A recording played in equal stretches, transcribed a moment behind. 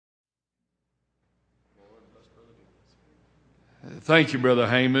Thank you, Brother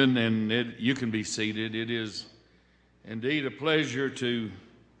Heyman, and you can be seated. It is indeed a pleasure to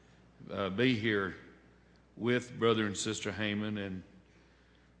be here with Brother and Sister Heyman and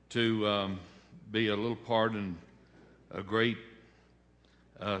to be a little part in a great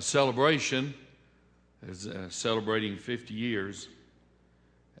celebration, celebrating 50 years.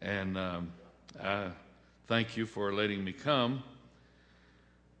 And I thank you for letting me come.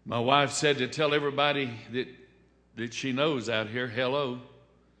 My wife said to tell everybody that she knows out here, hello.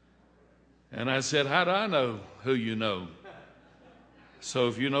 And I said, how do I know who you know? So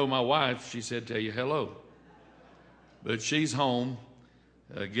if you know my wife, she said, tell you hello. But she's home,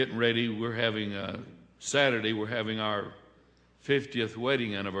 getting ready. We're having, Saturday, we're having our 50th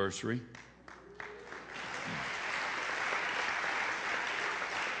wedding anniversary.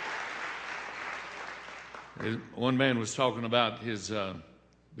 One man was talking about his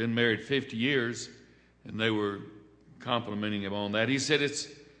been married 50 years, and they were complimenting him on that. He said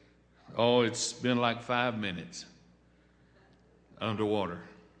it's been like 5 minutes underwater.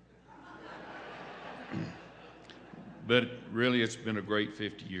 But really, it's been a great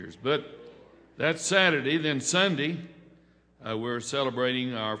 50 years. But that's Saturday. Then Sunday, we're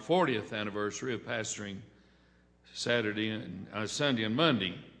celebrating our 40th anniversary of pastoring Sunday and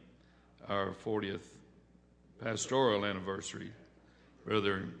Monday, our 40th pastoral anniversary.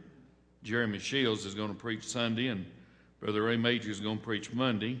 Brother Jeremy Shields is going to preach Sunday, and Brother Ray Major is going to preach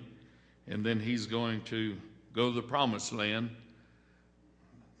Monday, and then he's going to go to the Promised Land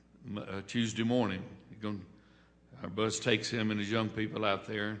Tuesday morning. Our bus takes him and his young people out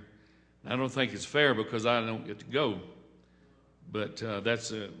there. I don't think it's fair because I don't get to go, but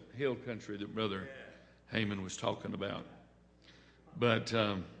that's a hill country that Brother Heyman was talking about. But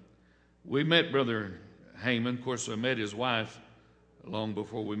we met Brother Heyman. Of course, I met his wife long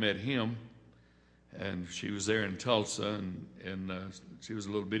before we met him, and she was there in Tulsa, and she was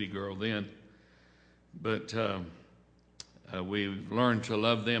a little bitty girl then. But we've learned to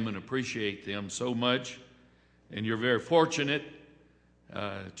love them and appreciate them so much, and you're very fortunate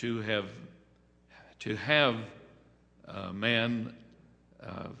to have a man,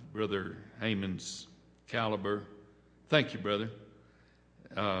 Brother Heyman's caliber. Thank you, brother,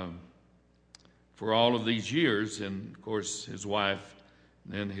 for all of these years, and of course his wife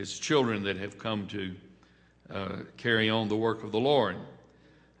and his children that have come to carry on the work of the Lord.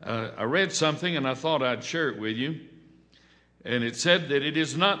 I read something and I thought I'd share it with you. And it said that it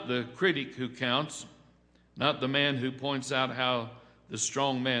is not the critic who counts, not the man who points out how the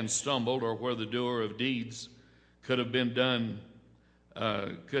strong man stumbled or where the doer of deeds could have done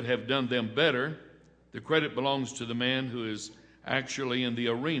them better. The credit belongs to the man who is actually in the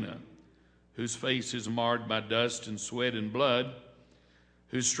arena, whose face is marred by dust and sweat and blood,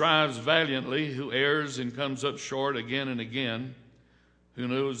 who strives valiantly, who errs and comes up short again and again, who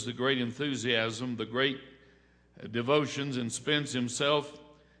knows the great enthusiasm, the great devotions, and spends himself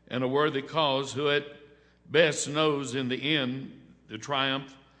in a worthy cause, who at best knows in the end the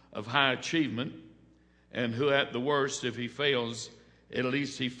triumph of high achievement, and who at the worst, if he fails, at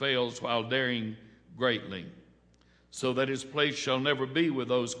least he fails while daring greatly, so that his place shall never be with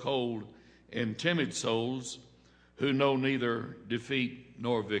those cold and timid souls who know neither defeat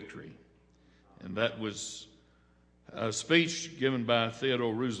nor victory. And that was a speech given by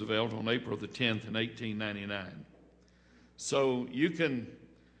Theodore Roosevelt on April the 10th in 1899. So you can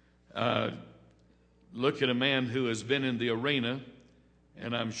look at a man who has been in the arena,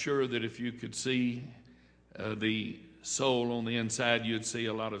 and I'm sure that if you could see the soul on the inside, you'd see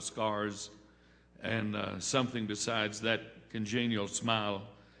a lot of scars and something besides that congenial smile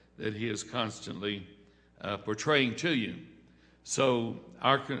that he is constantly portraying to you. So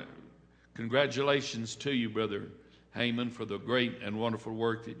our congratulations to you, Brother Heyman, for the great and wonderful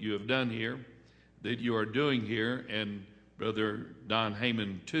work that you have done here, that you are doing here, and Brother Don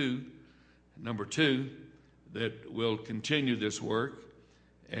Heyman, number two, that will continue this work,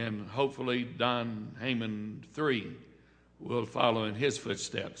 and hopefully Don Heyman 3 will follow in his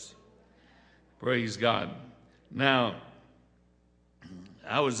footsteps. Praise God. Now,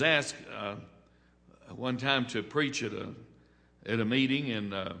 I was asked one time to preach at a meeting,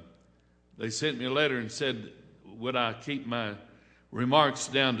 and they sent me a letter and said, would I keep my remarks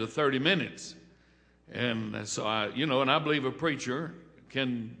down to 30 minutes? And so and I believe a preacher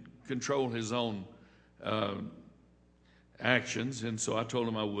can control his own actions, and so I told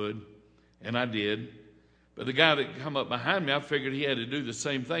him I would, and I did. But the guy that come up behind me, I figured he had to do the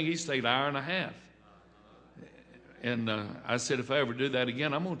same thing. He stayed an hour and a half. And I said, if I ever do that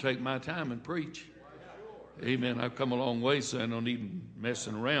again, I'm going to take my time and preach. Amen. I've come a long way, so I don't need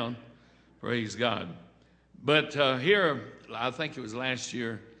messing around. Praise God. But here, I think it was last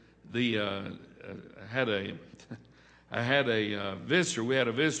year, I had a visitor. We had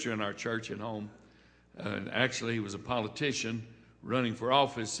a visitor in our church at home. Actually, he was a politician running for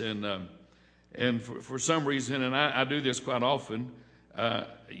office, and for some reason, and I do this quite often,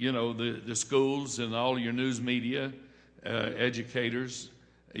 the schools and all your news media, educators,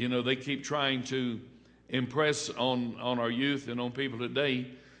 they keep trying to impress on our youth and on people today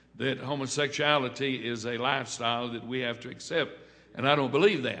that homosexuality is a lifestyle that we have to accept. And I don't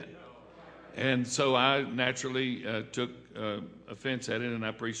believe that. And so I naturally took offense at it, and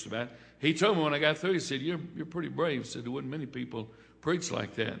I preached about it. He told me when I got through, he said, you're pretty brave. He said, there wasn't many people preach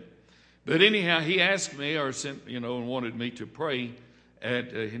like that. But anyhow, he asked me or sent, and wanted me to pray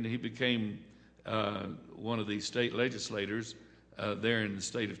and he became one of the state legislators there in the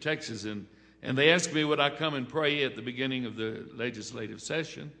state of Texas. And they asked me, would I come and pray at the beginning of the legislative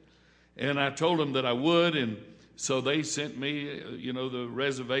session? And I told them that I would. And so they sent me, the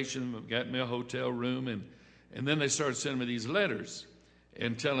reservation, got me a hotel room. And then they started sending me these letters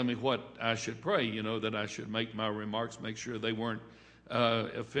and telling me what I should pray, that I should make my remarks, make sure they weren't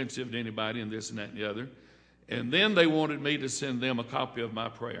offensive to anybody and this and that and the other. And then they wanted me to send them a copy of my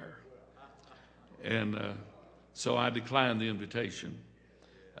prayer. And so I declined the invitation.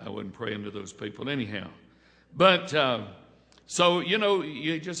 I wasn't praying to those people anyhow. But so,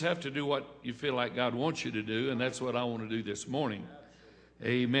 you just have to do what you feel like God wants you to do, and that's what I want to do this morning.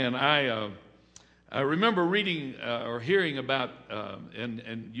 Amen. I remember reading or hearing about,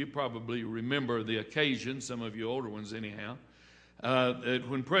 and you probably remember the occasion, some of you older ones anyhow, that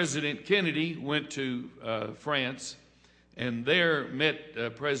when President Kennedy went to France and there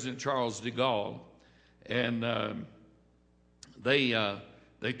met President Charles de Gaulle, and they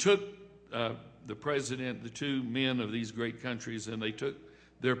took the president, the two men of these great countries, and they took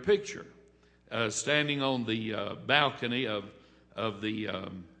their picture standing on the balcony of the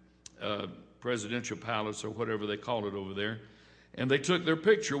presidential palace, or whatever they call it over there, and they took their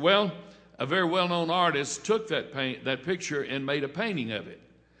picture. Well, a very well-known artist took that picture and made a painting of it,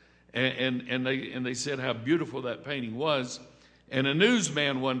 and they said how beautiful that painting was. And a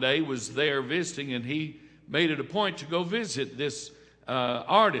newsman one day was there visiting, and he made it a point to go visit this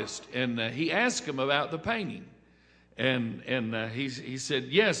artist, and he asked him about the painting, and he said,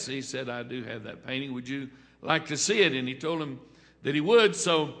 yes, he said, I do have that painting. Would you like to see it? And he told him that he would.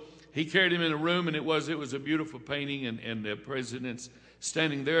 So he carried him in a room, and it was a beautiful painting, and the president's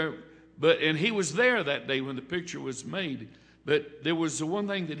standing there. And he was there that day when the picture was made. But there was the one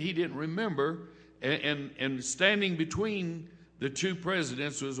thing that he didn't remember, and standing between the two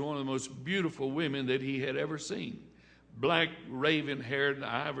presidents was one of the most beautiful women that he had ever seen. Black, raven-haired,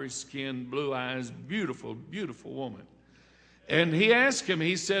 ivory-skinned, blue eyes, beautiful, beautiful woman. And he asked him,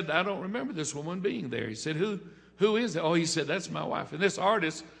 he said, I don't remember this woman being there. He said, who is that? Oh, he said, that's my wife. And this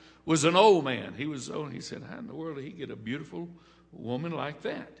artist was an old man. He was old. He said, how in the world did he get a beautiful woman like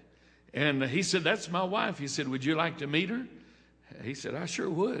that? And he said, that's my wife. He said, would you like to meet her? He said, I sure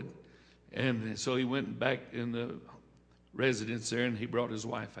would. And so he went back in the residence there, and he brought his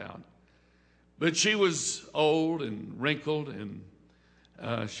wife out. But she was old and wrinkled,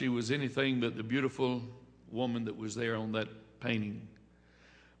 and she was anything but the beautiful woman that was there on that painting.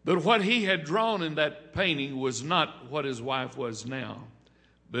 But what he had drawn in that painting was not what his wife was now,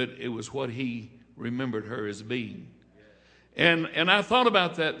 but it was what he remembered her as being. And I thought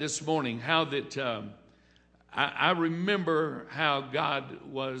about that this morning, how that I remember how God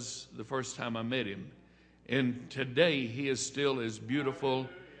was the first time I met him. And today he is still as beautiful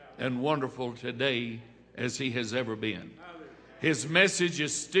and wonderful today as he has ever been. His message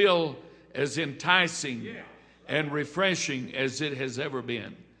is still as enticing and refreshing as it has ever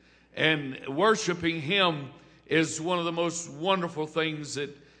been. And worshiping him is one of the most wonderful things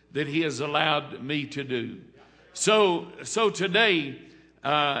that he has allowed me to do. So today,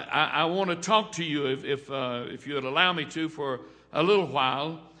 I want to talk to you, if you would allow me to, for a little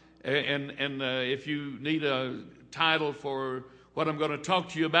while. And if you need a title for what I'm going to talk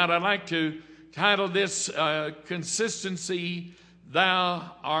to you about, I'd like to title this, Consistency, Thou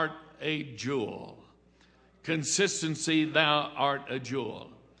Art a Jewel. Consistency, Thou Art a Jewel.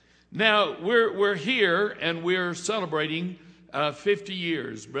 Now, we're here, and we're celebrating 50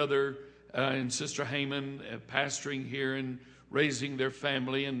 years. Brother and Sister Heyman pastoring here and raising their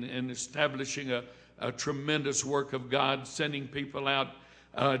family and establishing a tremendous work of God, sending people out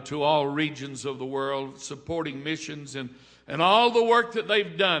to all regions of the world, supporting missions and all the work that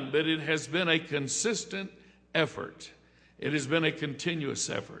they've done. But it has been a consistent effort. It has been a continuous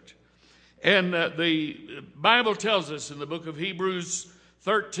effort. And the Bible tells us in the book of Hebrews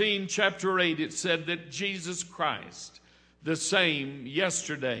 13, chapter 8, it said that Jesus Christ, the same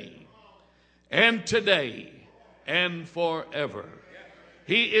yesterday and today and forever.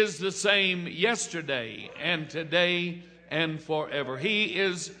 He is the same yesterday and today and forever. He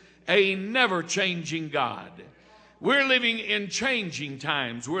is a never-changing God. We're living in changing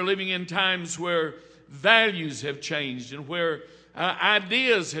times. We're living in times where values have changed and where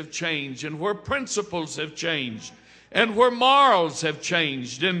ideas have changed and where principles have changed and where morals have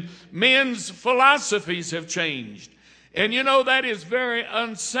changed and men's philosophies have changed. And you know, that is very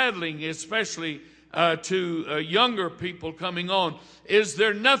unsettling, especially to younger people coming on. Is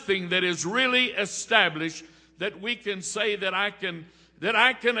there nothing that is really established that we can say that I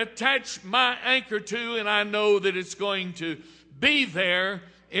can attach my anchor to, and I know that it's going to be there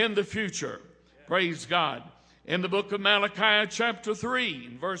in the future? Praise God. In the book of Malachi chapter 3,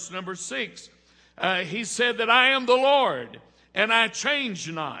 in verse number 6, he said that I am the Lord, and I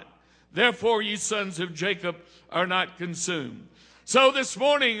change not. Therefore, ye sons of Jacob are not consumed. So this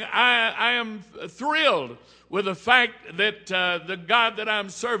morning, I am thrilled with the fact that the God that I'm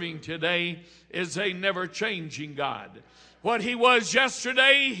serving today is a never-changing God. What he was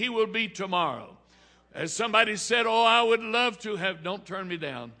yesterday, he will be tomorrow. As somebody said, oh, I would love to have, don't turn me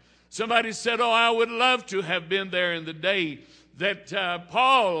down. Somebody said, oh, I would love to have been there in the day that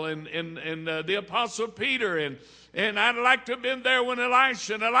Paul and the Apostle Peter and I'd like to have been there when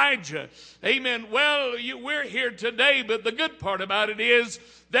Elisha and Elijah. Amen. Well, we're here today, but the good part about it is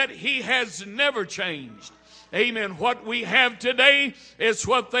that he has never changed. Amen. What we have today is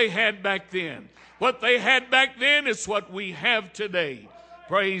what they had back then. What they had back then is what we have today.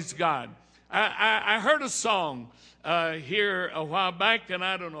 Praise God. I heard a song here a while back, and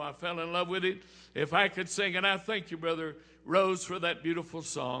I don't know, I fell in love with it. If I could sing, and I thank you, Brother Rose, for that beautiful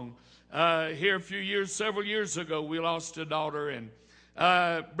song. Here several years ago, we lost a daughter, and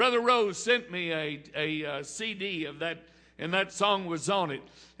Brother Rose sent me a CD of that, and that song was on it.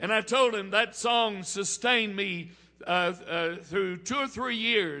 And I told him that song sustained me through 2 or 3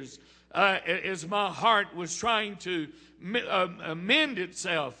 years as my heart was trying to mend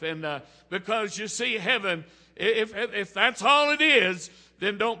itself. And because you see, heaven, if that's all it is,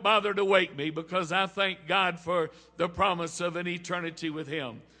 then don't bother to wake me, because I thank God for the promise of an eternity with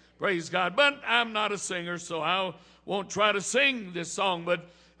him. Praise God. But I'm not a singer, so I won't try to sing this song. But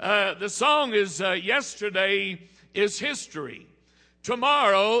the song is, yesterday is history.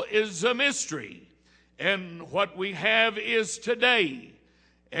 Tomorrow is a mystery. And what we have is today.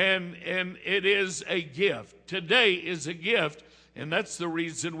 And it is a gift. Today is a gift. And that's the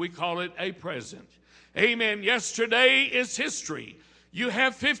reason we call it a present. Amen. Yesterday is history. You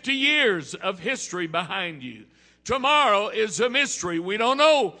have 50 years of history behind you. Tomorrow is a mystery. We don't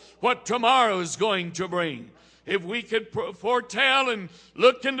know what tomorrow is going to bring. If we could foretell and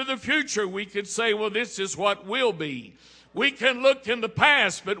look into the future, we could say, well, this is what will be. We can look in the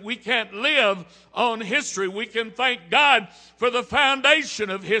past, but we can't live on history. We can thank God for the foundation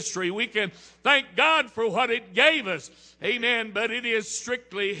of history. We can thank God for what it gave us. Amen. But it is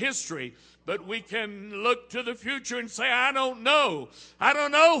strictly history. But we can look to the future and say, I don't know. I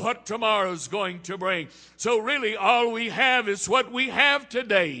don't know what tomorrow's going to bring. So really all we have is what we have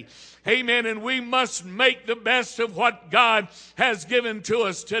today. Amen. And we must make the best of what God has given to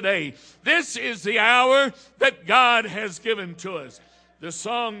us today. This is the hour that God has given to us. The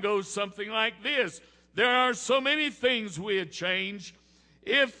song goes something like this. There are so many things we'd change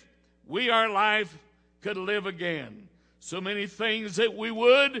if we, our life, could live again. So many things that we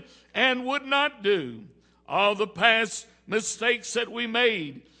would and would not do. All the past mistakes that we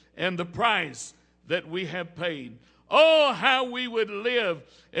made and the price that we have paid. Oh, how we would live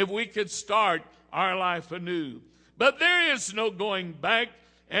if we could start our life anew. But there is no going back,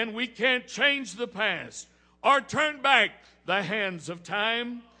 and we can't change the past or turn back the hands of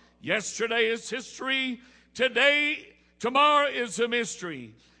time. Yesterday is history. Tomorrow is a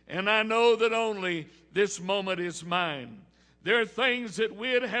mystery. And I know that only this moment is mine. There are things that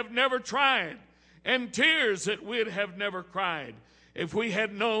we'd have never tried and tears that we'd have never cried if we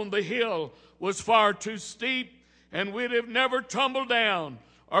had known the hill was far too steep, and we'd have never tumbled down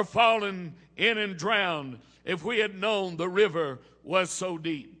or fallen in and drowned if we had known the river was so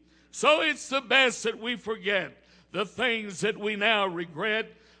deep. So it's the best that we forget the things that we now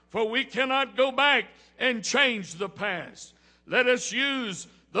regret, for we cannot go back and change the past. Let us use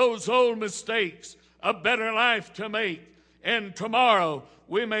those old mistakes, a better life to make, and tomorrow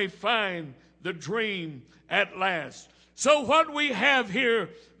we may find the dream at last. So what we have here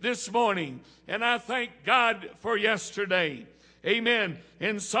this morning, and I thank God for yesterday. Amen.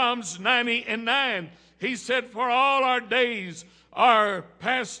 In Psalms 90:9, he said, for all our days are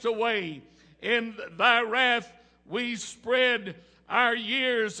passed away. In thy wrath we spread our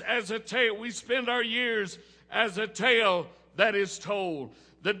years as a tale. We spend our years as a tale that is told.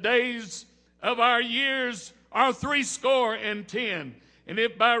 The days of our years are 70, and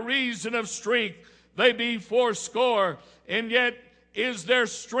if by reason of strength they be 80, and yet is their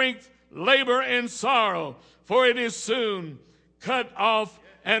strength labor and sorrow, for it is soon cut off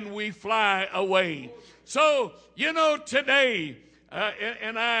and we fly away. So, today,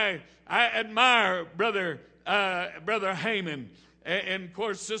 and I admire Brother Heyman. And of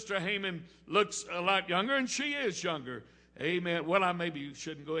course, Sister Heyman looks a lot younger, and she is younger. Amen. Well, I maybe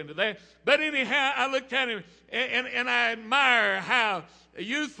shouldn't go into that. But anyhow, I look at him, and I admire how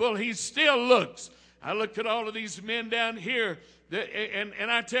youthful he still looks. I look at all of these men down here,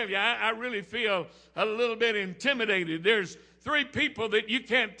 and I tell you, I really feel a little bit intimidated. There's 3 people that you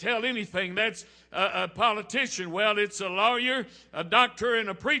can't tell anything. That's a politician. Well, it's a lawyer, a doctor, and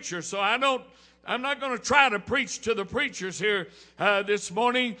a preacher. So I'm not going to try to preach to the preachers here this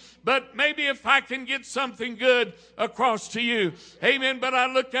morning, but maybe if I can get something good across to you. Amen. But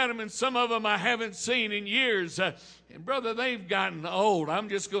I look at them, and some of them I haven't seen in years. And brother, they've gotten old. I'm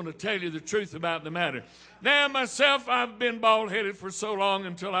just going to tell you the truth about the matter. Now, myself, I've been bald-headed for so long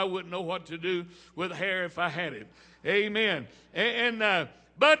until I wouldn't know what to do with hair if I had it. Amen.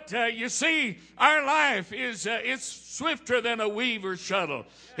 But you see, our life is it's swifter than a weaver's shuttle.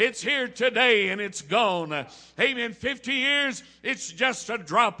 It's here today and it's gone. Amen. 50 years, it's just a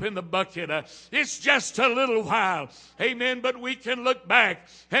drop in the bucket. It's just a little while. Amen. But we can look back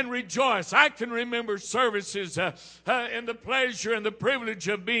and rejoice. I can remember services and the pleasure and the privilege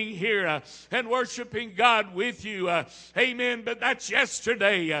of being here and worshiping God with you. Amen. But that's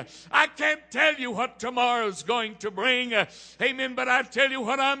yesterday. I can't tell you what tomorrow's going to bring. Amen. But I tell you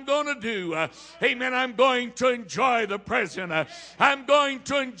what I'm going to do. Amen. I'm going to enjoy the present. I'm going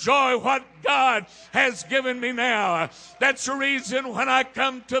to enjoy what God has given me now. That's the reason when I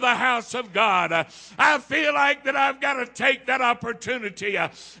come to the house of God, I feel like that I've got to take that opportunity.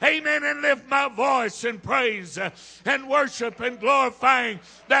 Amen. And lift my voice in praise and worship and glorifying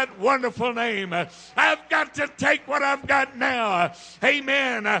that wonderful name. I've got to take what I've got now.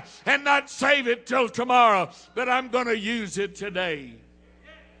 Amen. And not save it till tomorrow, but I'm going to use it today.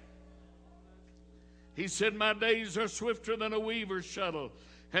 He said, my days are swifter than a weaver's shuttle,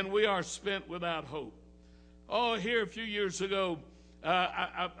 and we are spent without hope. Oh, here a few years ago,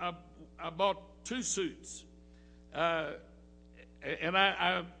 I bought 2 suits. And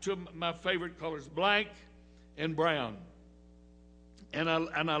I two of my favorite colors, black and brown. And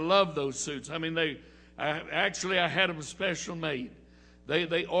I love those suits. I mean, I had them special made.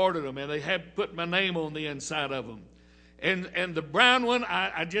 They ordered them, and they had put my name on the inside of them. And the brown one,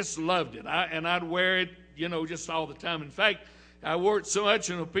 I just loved it. And I'd wear it, just all the time. In fact, I wore it so much,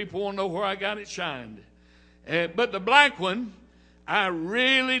 people won't know where I got it shined. But the black one, I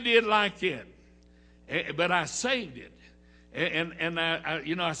really did like it. But I saved it. And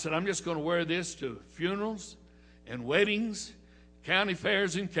I said, I'm just going to wear this to funerals and weddings, county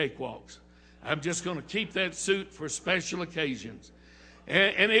fairs, and cakewalks. I'm just going to keep that suit for special occasions.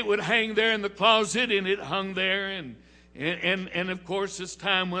 And it would hang there in the closet, and it hung there, and of course, as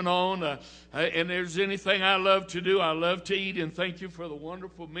time went on, and there's anything I love to do, I love to eat, and thank you for the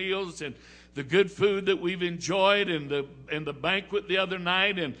wonderful meals and the good food that we've enjoyed, and the banquet the other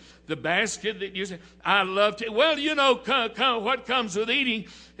night, and the basket that you said. I love to. Well, what comes with eating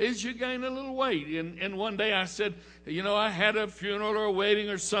is you gain a little weight. And one day I said, I had a funeral or a wedding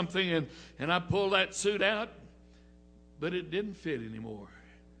or something, and I pulled that suit out, but it didn't fit anymore.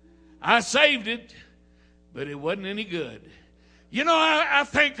 I saved it, but it wasn't any good. I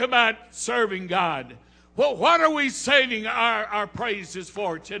think about serving God. Well, what are we saving our praises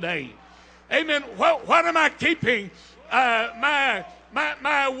for today? Amen. What am I keeping my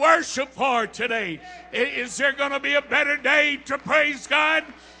worship for today? Is there going to be a better day to praise God?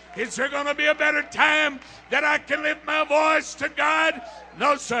 Is there going to be a better time that I can lift my voice to God?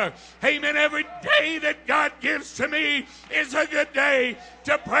 No, sir. Amen. Every day that God gives to me is a good day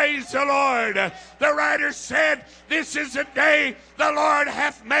to praise the Lord. The writer said, this is a day the Lord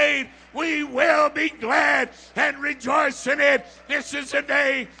hath made. We will be glad and rejoice in it. This is a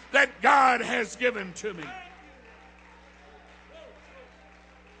day that God has given to me.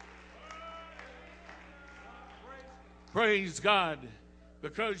 Praise God.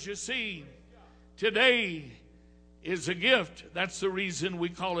 Because you see, today is a gift. That's the reason we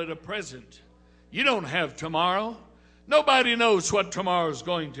call it a present. You don't have tomorrow. Nobody knows what tomorrow is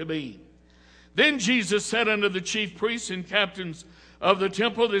going to be. Then Jesus said unto the chief priests and captains of the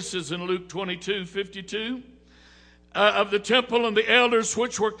temple, this is in Luke 22:52, of the temple and the elders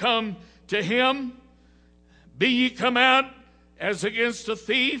which were come to him, be ye come out as against a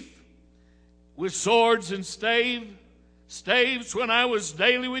thief with swords and staves when I was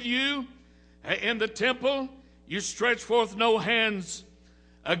daily with you in the temple? You stretched forth no hands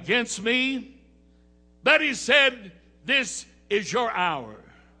against me. But he said, this is your hour.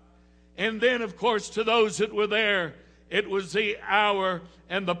 And then, of course, to those that were there, it was the hour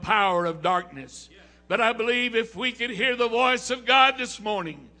and the power of darkness. But I believe if we could hear the voice of God this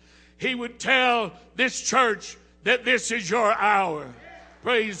morning, he would tell this church that this is your hour.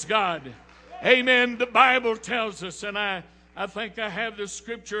 Praise God. Amen. The Bible tells us, and I think I have the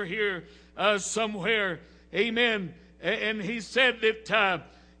scripture here somewhere. Amen. And he said that,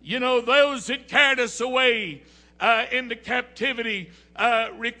 those that carried us away into captivity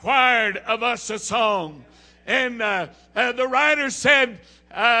required of us a song. And the writer said,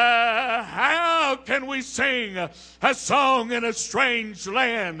 how can we sing a song in a strange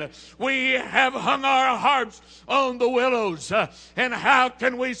land? We have hung our harps on the willows. And how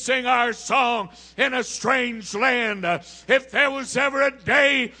can we sing our song in a strange land? If there was ever a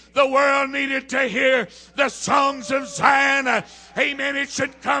day the world needed to hear the songs of Zion, amen, it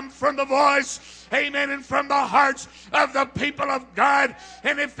should come from the voice, amen, and from the hearts of the people of God.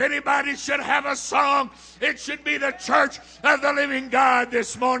 And if anybody should have a song, it should be the church of the living God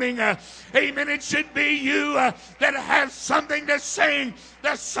this morning. Amen. It should be you that have something to sing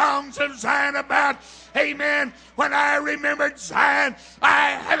the songs of Zion about. Amen. When I remembered Zion,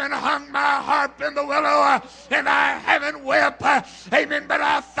 I haven't hung my harp in the willow and I haven't wept. Amen. But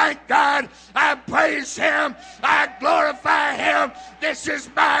I thank God. I praise him. I glorify him. This is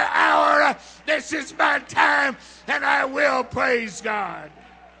my hour. This is my time. And I will praise God.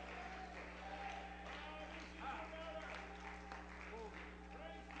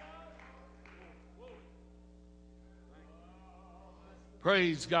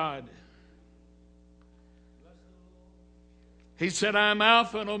 Praise God. He said, I am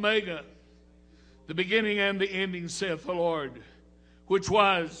Alpha and Omega, the beginning and the ending, saith the Lord, which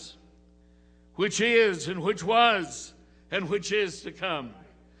was, which is, and which was, and which is to come.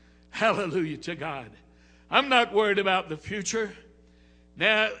 Hallelujah to God. I'm not worried about the future.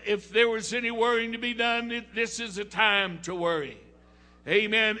 Now, if there was any worrying to be done, this is a time to worry.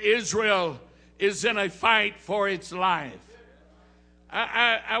 Amen. Israel is in a fight for its life.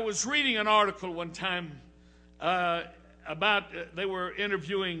 I was reading an article one time about, they were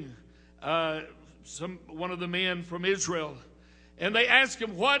interviewing one of the men from Israel, and they asked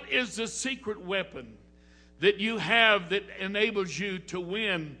him, what is the secret weapon that you have that enables you to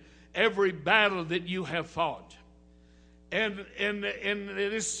win every battle that you have fought? And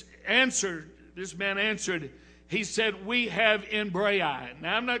this man answered, he said, we have embraei.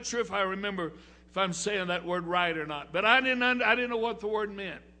 Now, I'm not sure if I remember if I'm saying that word right or not, but I didn't know what the word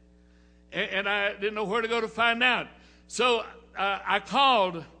meant, and I didn't know where to go to find out. So I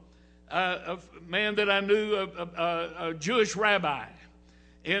called a man that I knew, a Jewish rabbi,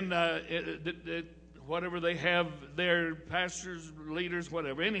 in whatever they have, their pastors, leaders,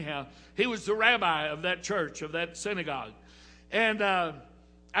 whatever. Anyhow, he was the rabbi of that church, of that synagogue, and I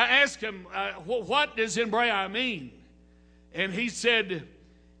asked him, what does embraei mean? And he said,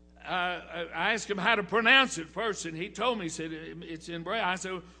 I asked him how to pronounce it first, and he told me, he said, it's embraei. I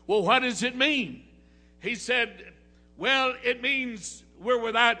said, well, what does it mean? He said, well, it means we're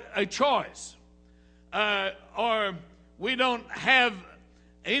without a choice, or we don't have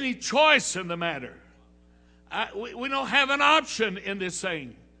any choice in the matter. We don't have an option in this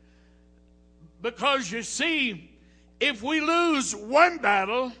thing. Because you see, if we lose one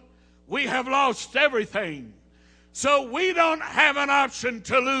battle, we have lost everything. So we don't have an option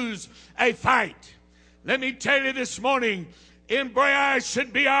to lose a fight. Let me tell you this morning, embraei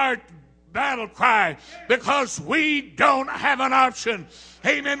should be our battle cry, because we don't have an option.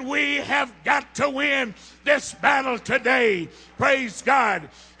 Amen. We have got to win this battle today. Praise God.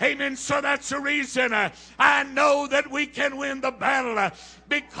 Amen. So that's the reason I know that we can win the battle,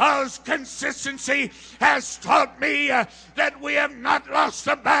 because consistency has taught me that we have not lost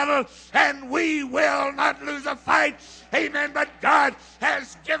a battle and we will not lose a fight. Amen. But God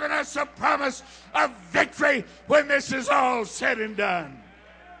has given us a promise of victory when this is all said and done.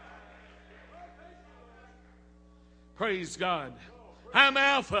 Praise God. I'm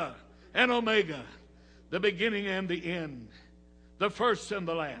Alpha and Omega, the beginning and the end, the first and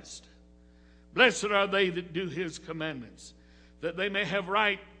the last. Blessed are they that do his commandments, that they may have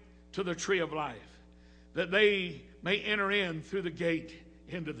right to the tree of life, that they may enter in through the gate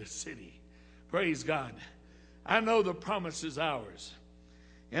into the city. Praise God. I know the promise is ours.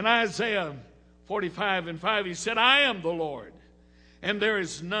 In Isaiah 45:5, he said, I am the Lord, and there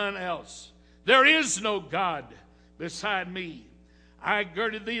is none else. There is no God beside me. I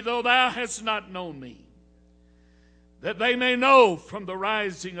girded thee, though thou hast not known me, that they may know from the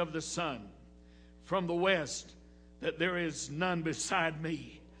rising of the sun, from the west, that there is none beside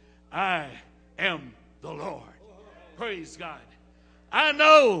me. I am the Lord. Praise God. I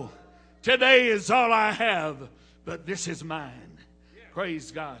know today is all I have, but this is mine.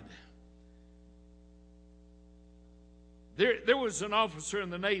 Praise God. There was an officer in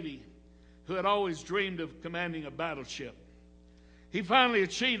the Navy who had always dreamed of commanding a battleship. He finally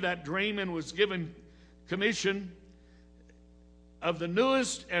achieved that dream and was given commission of the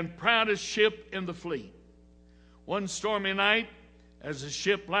newest and proudest ship in the fleet. One stormy night, as the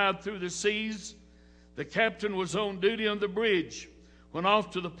ship plowed through the seas, the captain was on duty on the bridge. When off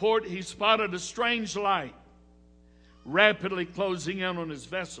to the port, he spotted a strange light rapidly closing in on his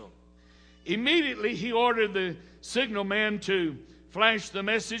vessel. Immediately, he ordered the signalman to flash the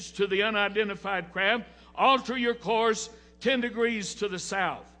message to the unidentified craft, alter your course 10 degrees to the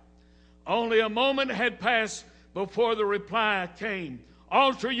south. Only a moment had passed before the reply came,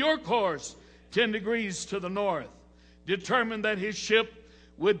 alter your course 10 degrees to the north. Determined that his ship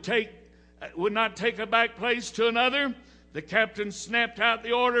would not take a back place to another, the captain snapped out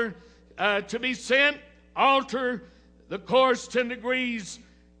the order to be sent, alter the course 10 degrees.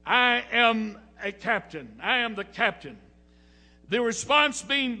 I am a captain. I am the captain. The response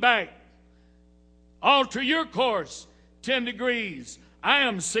being back, alter your course 10 degrees. I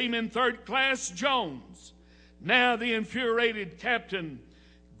am Seaman Third Class Jones. Now the infuriated captain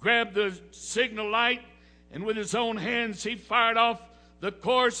grabbed the signal light, and with his own hands he fired off the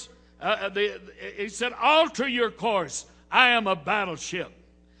course. He said, alter your course. I am a battleship.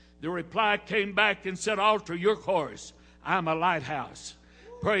 The reply came back and said, alter your course. I'm a lighthouse.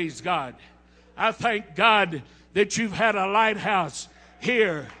 Praise God. I thank God that you've had a lighthouse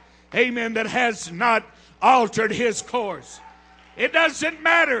here, amen, that has not altered his course. It doesn't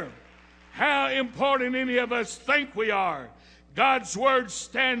matter how important any of us think we are. God's word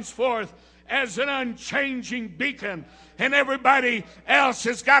stands forth as an unchanging beacon, and everybody else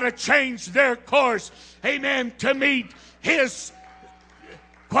has got to change their course, amen, to meet his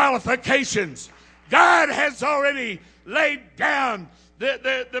qualifications. God has already laid down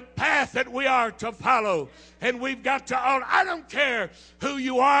the path that we are to follow, and we've got to own. I don't care who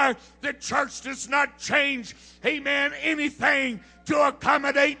you are. The church does not change, amen, anything to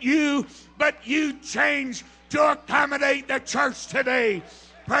accommodate you, but you change to accommodate the church today.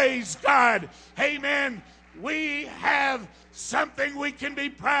 Praise God. Amen. We have something we can be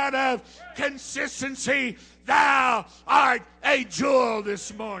proud of. Consistency. Thou art a jewel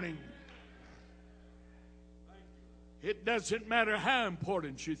this morning. It doesn't matter how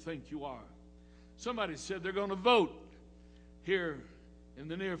important you think you are. Somebody said they're going to vote here in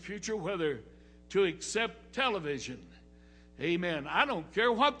the near future whether to accept television. Amen. I don't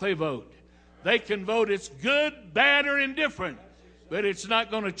care what they vote. They can vote it's good, bad, or indifferent, but it's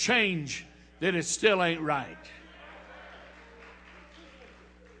not going to change that it still ain't right.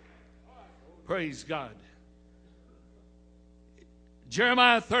 Praise God.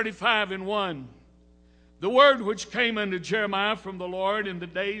 Jeremiah 35:1. The word which came unto Jeremiah from the Lord in the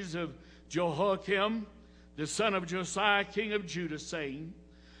days of Jehoiakim, the son of Josiah, king of Judah, saying,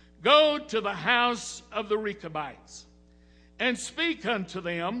 Go to the house of the Rechabites, and speak unto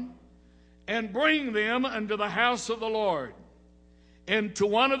them, and bring them unto the house of the Lord, into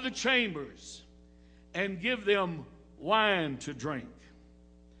one of the chambers, and give them wine to drink.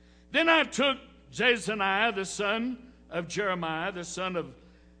 Then I took Jezaniah, the son of Jeremiah, the son of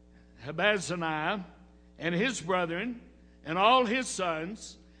Habazaniah, and his brethren, and all his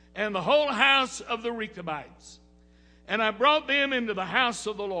sons, and the whole house of the Rechabites. And I brought them into the house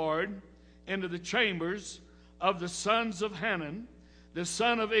of the Lord, into the chambers of the sons of Hanan, the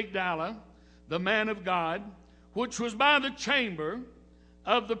son of Igdalah, the man of God, which was by the chamber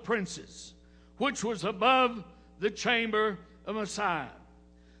of the princes, which was above the chamber of Messiah,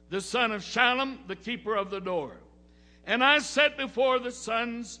 the son of Shallum, the keeper of the door. And I set before the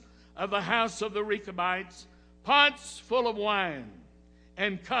sons of the house of the Rechabites pots full of wine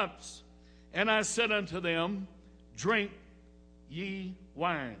and cups. And I said unto them, Drink ye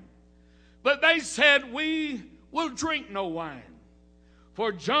wine. But they said, We will drink no wine.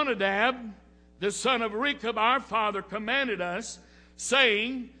 For Jonadab, the son of Rechab, our father, commanded us,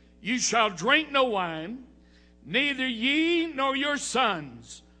 saying, You shall drink no wine, neither ye nor your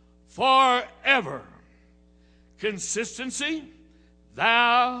sons, forever. Consistency,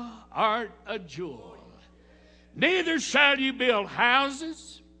 thou art a jewel. Neither shall you build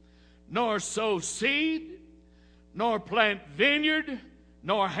houses, nor sow seed, nor plant vineyard,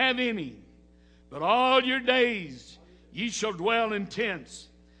 nor have any. But all your days ye shall dwell in tents,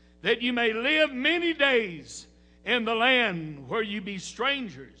 that you may live many days in the land where you be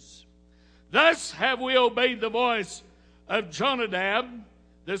strangers. Thus have we obeyed the voice of Jonadab,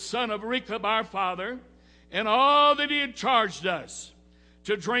 the son of Rechab our father, and all that he had charged us,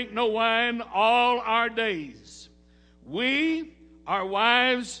 to drink no wine all our days, we, our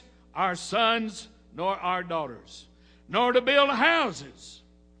wives, our sons, nor our daughters, nor to build houses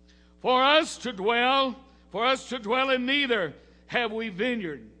for us to dwell in. Neither have we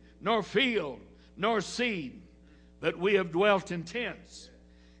vineyard, nor field, nor seed, but we have dwelt in tents,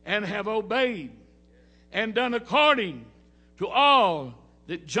 and have obeyed and done according to all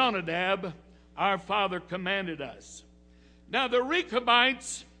that Jonadab our father commanded us. Now the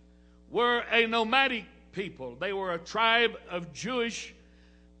Rechabites were a nomadic people. They were a tribe of Jewish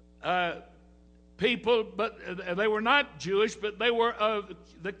people, but they were not Jewish, but they were of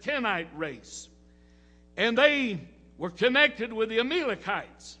the Kenite race. And they were connected with the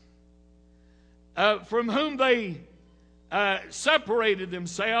Amalekites, from whom they separated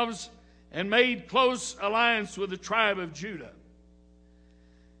themselves and made close alliance with the tribe of Judah,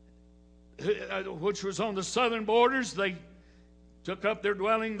 which was on the southern borders. They took up their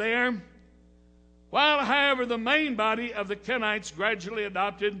dwelling there. While, however, the main body of the Kenites gradually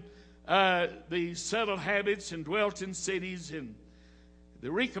adopted the settled habits and dwelt in cities, and the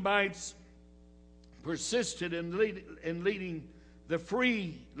Rechabites persisted in leading the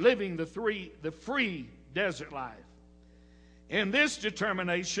free desert life. In this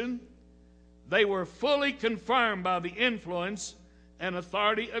determination, they were fully confirmed by the influence and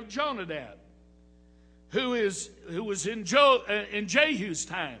authority of Jonadab, who was in Jehu's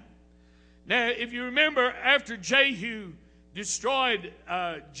time. Now, if you remember, after Jehu destroyed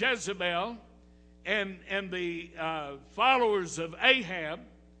Jezebel and the followers of Ahab,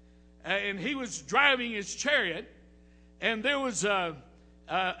 and he was driving his chariot, and there was a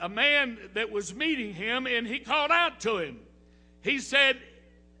man that was meeting him, and he called out to him. He said,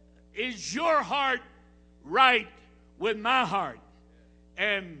 "Is your heart right with my heart?"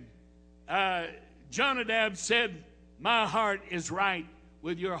 And Jonadab said, "My heart is right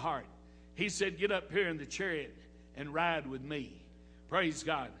with your heart." He said, "Get up here in the chariot and ride with me." Praise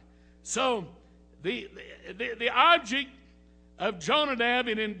God. So the object of Jonadab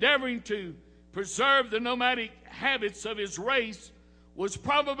in endeavoring to preserve the nomadic habits of his race was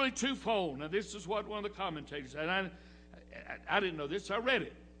probably twofold. Now, this is what one of the commentators said. I didn't know this. I read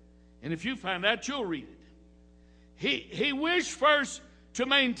it. And if you find out, you'll read it. He wished first to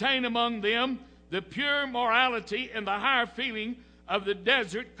maintain among them the pure morality and the higher feeling of the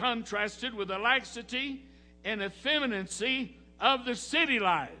desert, contrasted with the laxity and effeminacy of the city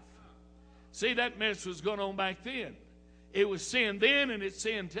life. See, that mess was going on back then. It was sin then, and it's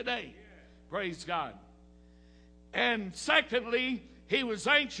sin today. Praise God. And secondly, he was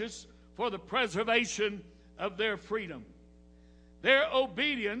anxious for the preservation of their freedom. Their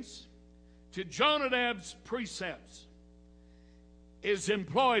obedience to Jonadab's precepts is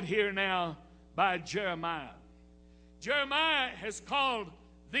employed here now by Jeremiah. Jeremiah has called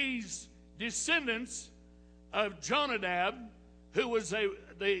these descendants of Jonadab, who was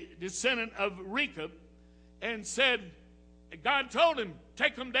the descendant of Rechab, and said, God told him,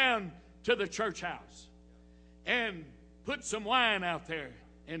 take them down to the church house and put some wine out there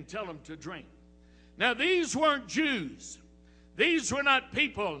and tell them to drink. Now, these weren't Jews. These were not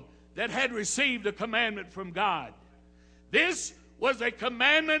people that had received a commandment from God. This was a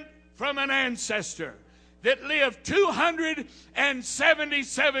commandment from an ancestor that lived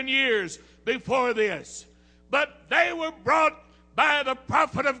 277 years before this. But they were brought by the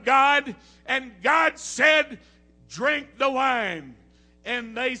prophet of God, and God said, drink the wine.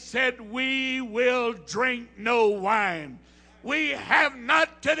 And they said, we will drink no wine. We have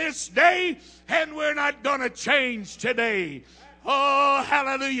not to this day, and we're not going to change today. Oh,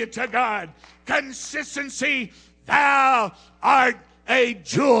 hallelujah to God. Consistency, thou art a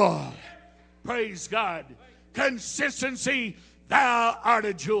jewel. Praise God. Consistency, thou art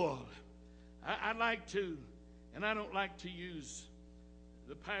a jewel. I'd like to, and I don't like to use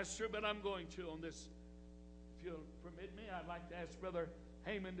the pastor, but I'm going to on this. If you'll permit me, I'd like to ask Brother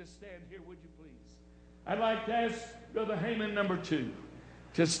Heyman to stand here, would you please? I'd like to ask Brother Heyman number 2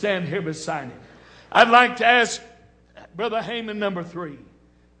 to stand here beside him. I'd like to ask Brother Heyman number 3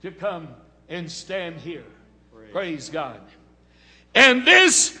 to come and stand here. Praise God. And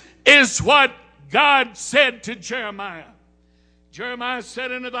this is what God said to Jeremiah. Jeremiah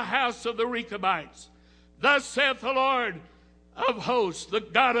said unto the house of the Rechabites, thus saith the Lord, of hosts, the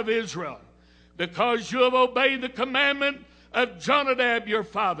God of Israel, because you have obeyed the commandment of Jonadab your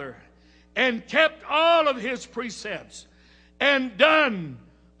father, and kept all of his precepts, and done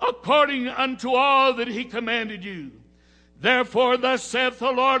according unto all that he commanded you. Therefore thus saith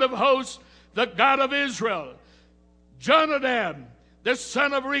the Lord of hosts, the God of Israel, Jonadab, the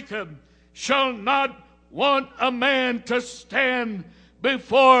son of Rechab, shall not want a man to stand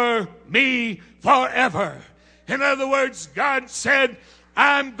before me forever. In other words, God said,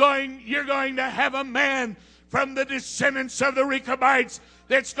 you're going to have a man from the descendants of the Rechabites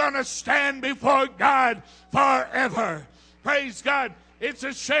that's going to stand before God forever. Praise God. It's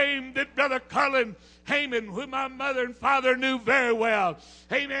a shame that Brother Cullen Haman, who my mother and father knew very well,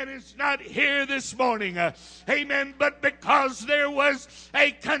 amen, is not here this morning, amen, but because there was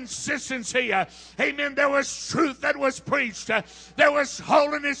a consistency, amen, there was truth that was preached, there was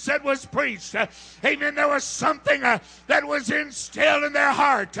holiness that was preached, amen, there was something that was instilled in their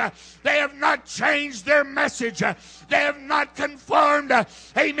heart. They have not changed their message. They have not conformed,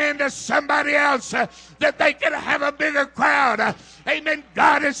 amen, to somebody else that they could have a bigger crowd. Amen.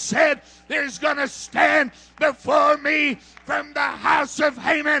 God has said there's going to stand before me from the house of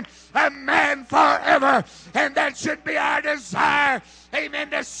Haman a man forever. And that should be our desire.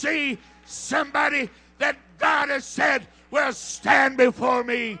 Amen. To see somebody that God has said will stand before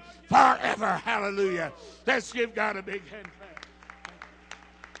me forever. Hallelujah. Let's give God a big hand clap.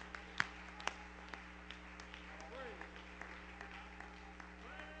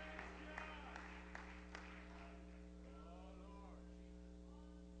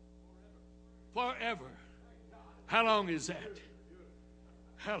 Forever. How long is that?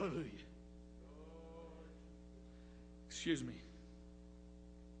 Hallelujah. Excuse me.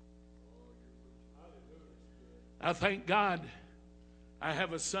 I thank God I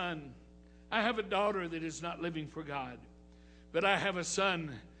have a son. I have a daughter that is not living for God. But I have a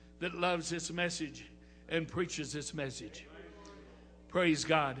son that loves this message and preaches this message. Praise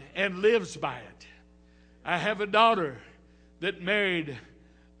God. And lives by it. I have a daughter that married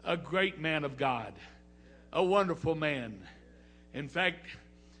a great man of God, a wonderful man. In fact,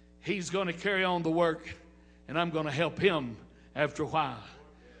 he's going to carry on the work, and I'm going to help him after a while.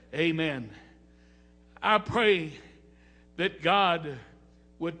 Amen. I pray that God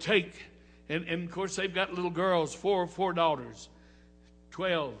would take, and of course they've got little girls, four daughters,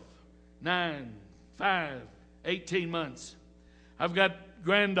 12, 9, 5, 18 months. I've got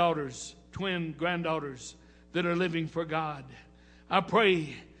granddaughters, twin granddaughters that are living for God. I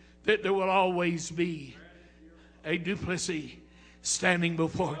pray that there will always be a Duplessis standing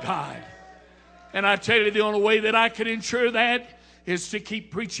before God. And I tell you, the only way that I can ensure that is to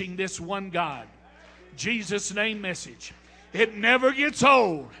keep preaching this one God, Jesus' name message. It never gets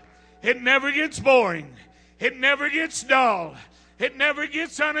old. It never gets boring. It never gets dull. It never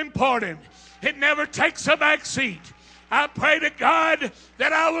gets unimportant. It never takes a back seat. I pray to God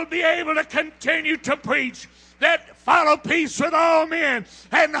that I will be able to continue to preach that follow peace with all men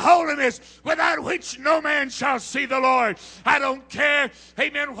and holiness, without which no man shall see the Lord. I don't care,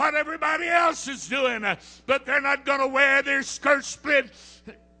 amen, what everybody else is doing, but they're not going to wear their skirts split.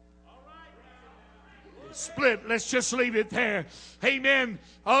 Let's just leave it there. Amen.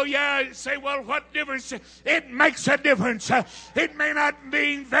 Oh yeah, say, well, what difference? It makes a difference. It may not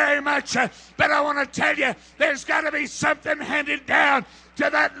mean very much, but I want to tell you, there's got to be something handed down to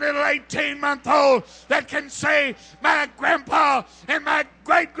that little 18-month-old that can say, my grandpa and my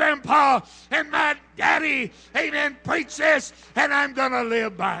great-grandpa and my daddy, amen, preach this, and I'm going to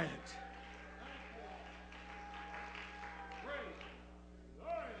live by it.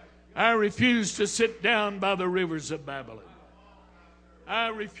 I refuse to sit down by the rivers of Babylon. I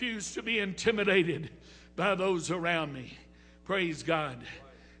refuse to be intimidated by those around me. Praise God.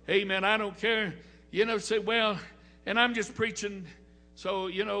 Amen. I don't care. Say, well, and I'm just preaching, so,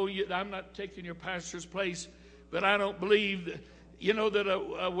 I'm not taking your pastor's place, but I don't believe that, that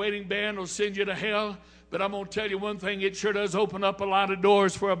a wedding band will send you to hell. But I'm going to tell you one thing, it sure does open up a lot of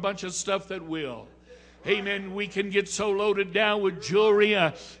doors for a bunch of stuff that will. Amen. We can get so loaded down with jewelry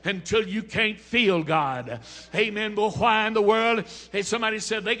until you can't feel God. Amen. But why in the world? Hey, somebody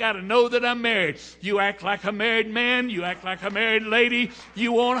said they got to know that I'm married. You act like a married man. You act like a married lady.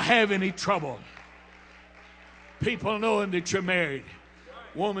 You won't have any trouble. People knowing that you're married.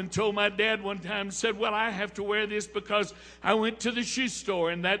 Woman told my dad one time, said, well, I have to wear this because I went to the shoe store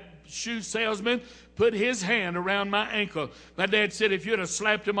and that shoe salesman put his hand around my ankle. My dad said if you'd have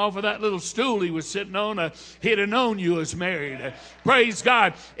slapped him off of that little stool he was sitting on, he'd have known you was married. Praise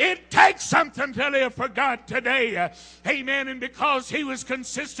God. It takes something to live for God today. Amen. And because he was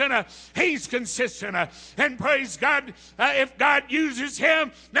consistent, he's consistent. And praise God, if God uses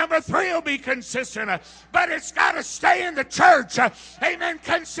him, number 3 will be consistent. But it's got to stay in the church. Amen.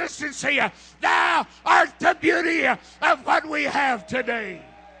 Consistency. Thou art the beauty of what we have today.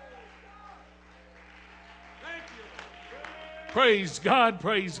 Praise God,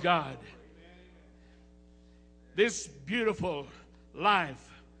 praise God. This beautiful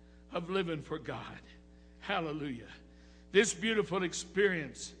life of living for God. Hallelujah. This beautiful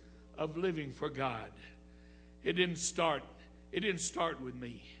experience of living for God. It didn't start with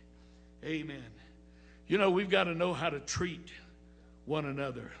me. Amen. You know, we've got to know how to treat one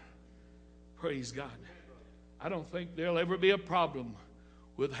another. Praise God. I don't think there'll ever be a problem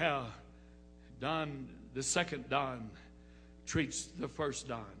with how Don, the second Don, treats the first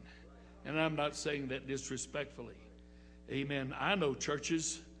Don. And I'm not saying that disrespectfully. Amen. I know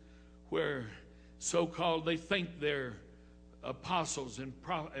churches where so-called they think they're apostles and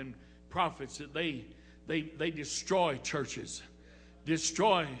prophets, that they destroy churches,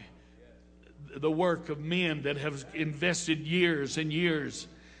 destroy the work of men that have invested years and years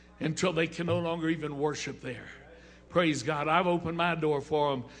until they can no longer even worship there. Praise God. I've opened my door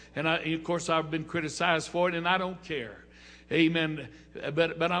for them, and of course I've been criticized for it, and I don't care. Amen.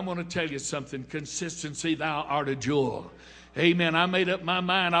 But I'm going to tell you something. Consistency, thou art a jewel. Amen. I made up my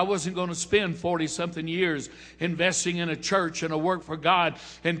mind. I wasn't going to spend 40-something years investing in a church and a work for God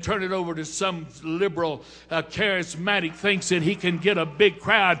and turn it over to some liberal, charismatic thinks that he can get a big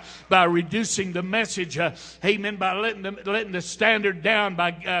crowd by reducing the message. Amen. By letting the standard down.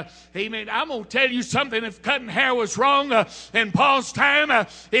 Amen. I'm going to tell you something. If cutting hair was wrong in Paul's time,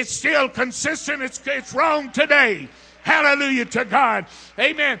 it's still consistent. It's wrong today. Hallelujah to God.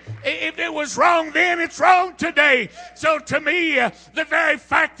 Amen. If it was wrong then, it's wrong today. So to me, the very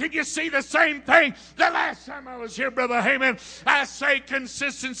fact that you see the same thing the last time I was here, Brother Heyman, I say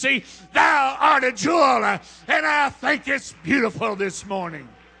consistency, thou art a jewel. And I think it's beautiful this morning.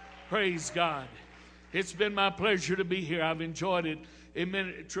 Praise God. It's been my pleasure to be here. I've enjoyed it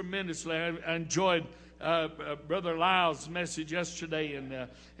tremendously. I enjoyed Brother Lyle's message yesterday. And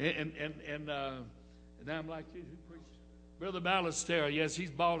I'm like you. Brother Ballester, yes, he's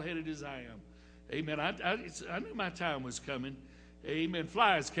bald-headed as I am. Amen. I knew my time was coming. Amen.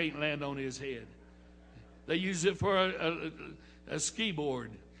 Flies can't land on his head. They use it for a ski board.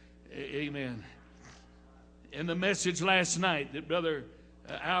 Amen. And the message last night that Brother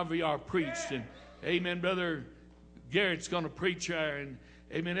Alviar preached, and amen, Brother Garrett's going to preach there, and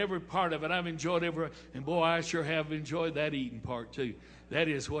amen, every part of it. I've enjoyed and boy, I sure have enjoyed that eating part too. That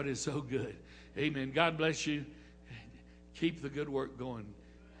is what is so good. Amen. God bless you. Keep the good work going.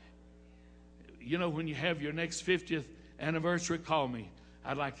 You know, when you have your next 50th anniversary, call me.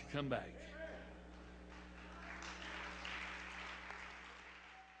 I'd like to come back.